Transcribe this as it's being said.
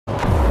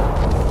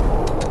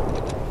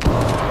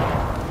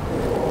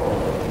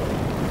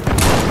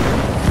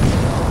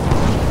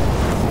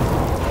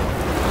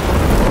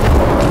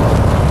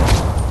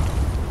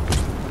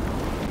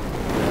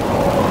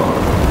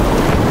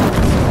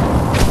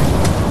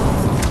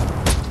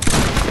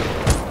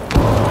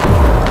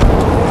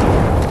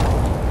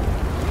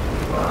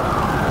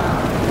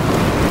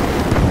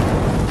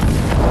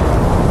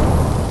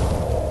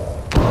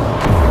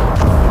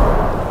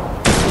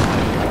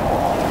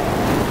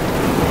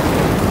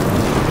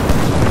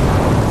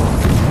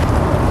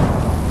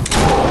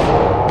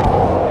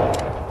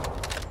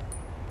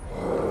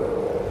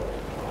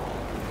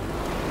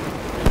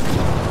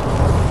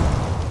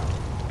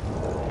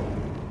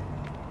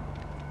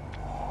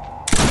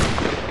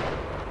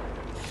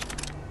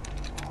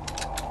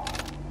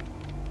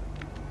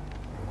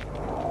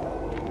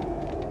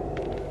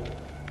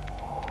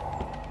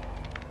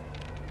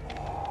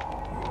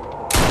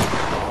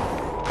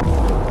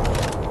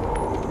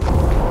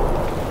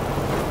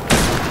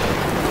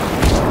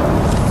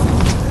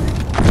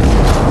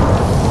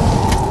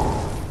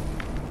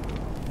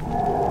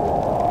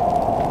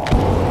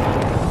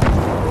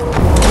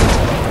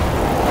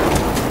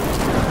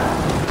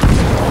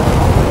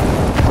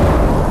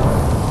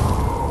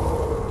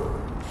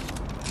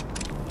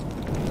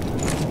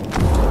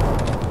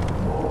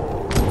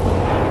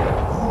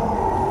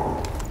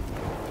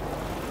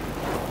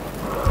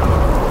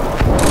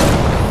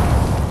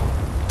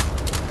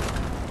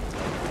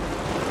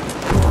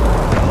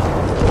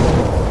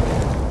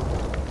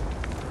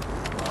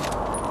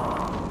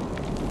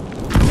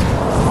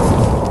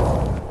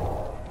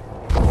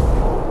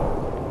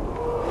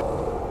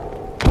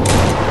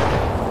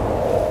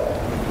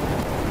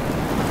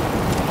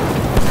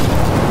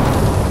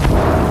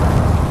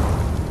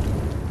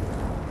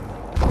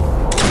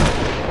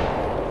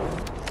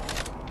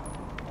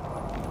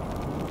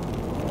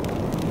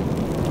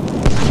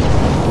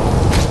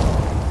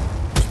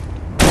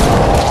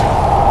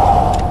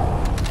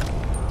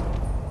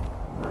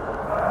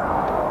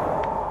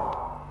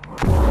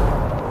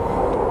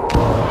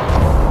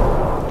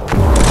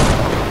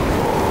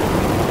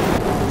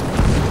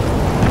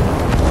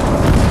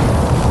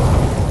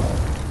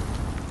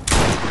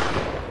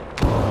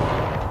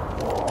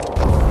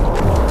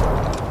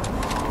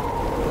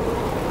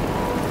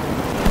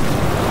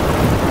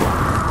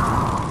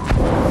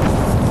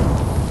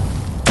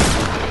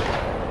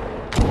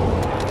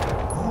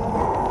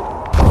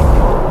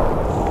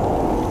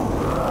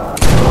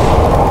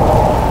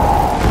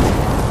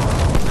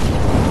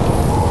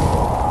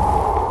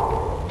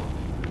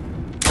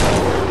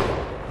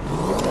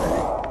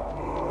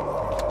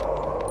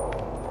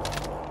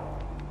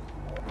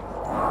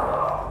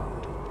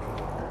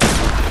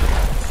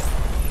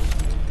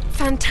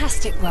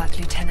Fantastic work,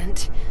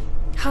 Lieutenant.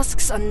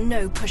 Husks are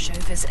no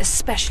pushovers,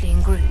 especially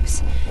in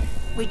groups.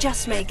 We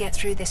just may get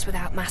through this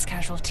without mass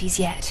casualties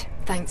yet,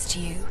 thanks to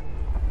you.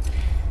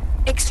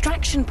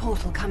 Extraction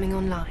portal coming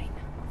online.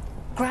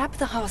 Grab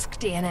the Husk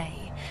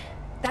DNA.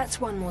 That's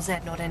one more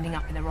Zed not ending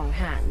up in the wrong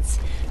hands.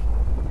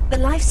 The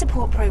life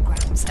support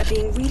programs are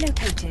being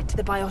relocated to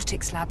the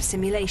biotics lab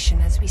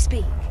simulation as we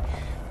speak.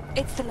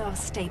 It's the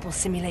last stable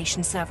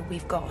simulation server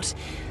we've got.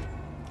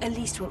 At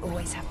least we'll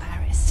always have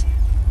Paris.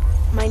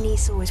 My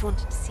niece always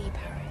wanted to see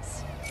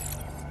Paris.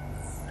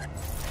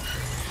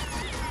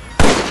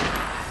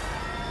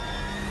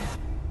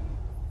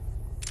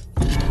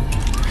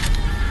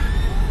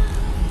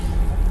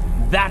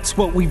 That's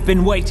what we've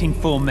been waiting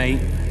for,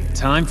 mate.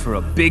 Time for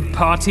a big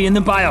party in the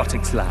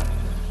biotics lab.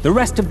 The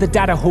rest of the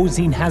data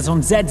Hosine has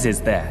on Zeds is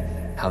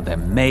there. How they're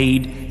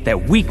made, their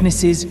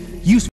weaknesses, useful